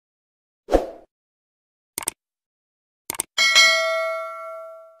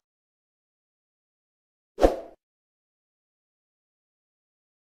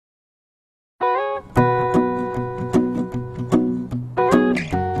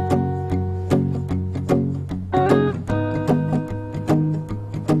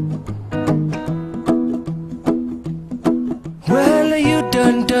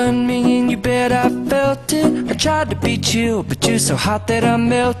tried to be chill, but you're so hot that I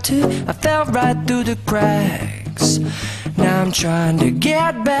melted. I fell right through the cracks. Now I'm trying to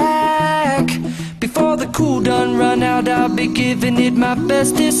get back. Before the cool done run out, I'll be giving it my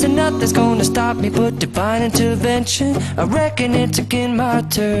bestest, and nothing's gonna stop me but divine intervention. I reckon it's again my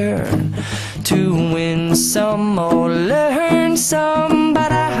turn to win some or learn some,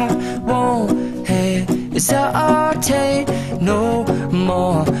 but I won't hesitate no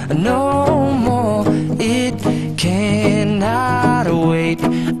more, no more. It cannot wait.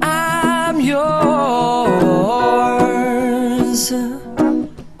 I'm yours.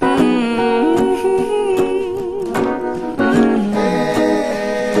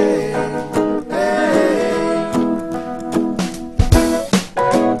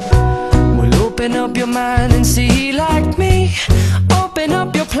 Open up your mind and see like me. Open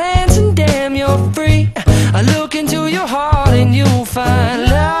up your plans and damn, you're free. I look into your heart and you'll find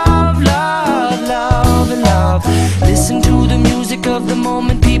love, love, love, and love. Listen to the music of the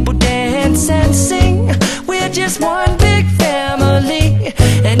moment, people dance and sing. We're just one big family,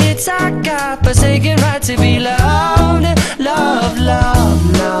 and it's our God-forsaken right to be loved, love,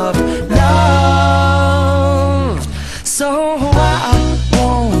 love, love, loved. So I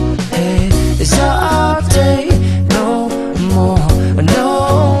won't hesitate no more, no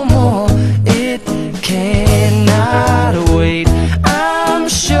more. It cannot wait. I'm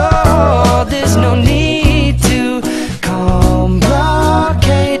sure there's no need to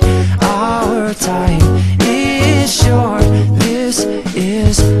complicate. Our time is short. This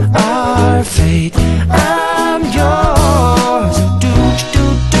is our fate. I'm yours. Do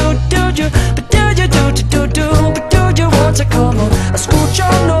you, but do you, but do you want to come on? I scooch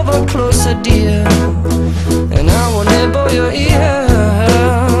on over closer, dear, and I will nibble your ear.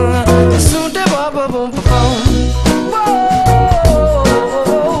 Soon to boom, boom, boom, boom.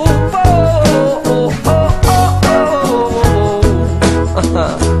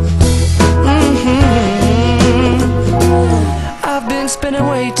 I've been spending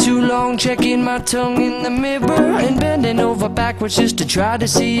way too long checking my tongue in the mirror and bending over backwards just to try to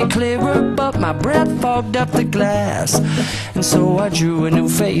see it clearer, but my breath fogged up the glass, and so I drew a new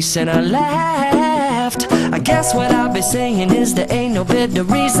face and I laughed. I guess what I'll be saying is there ain't no better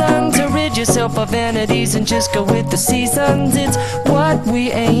reason to rid yourself of vanities and just go with the seasons. It's what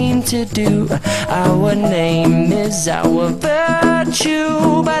we aim to do. Our name is our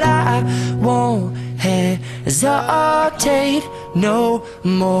virtue, but I won't hesitate no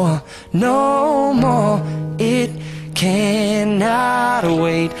more, no more. It cannot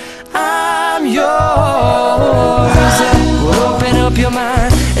wait. I'm yours. Open up your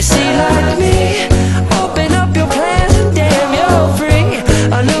mind and see like me.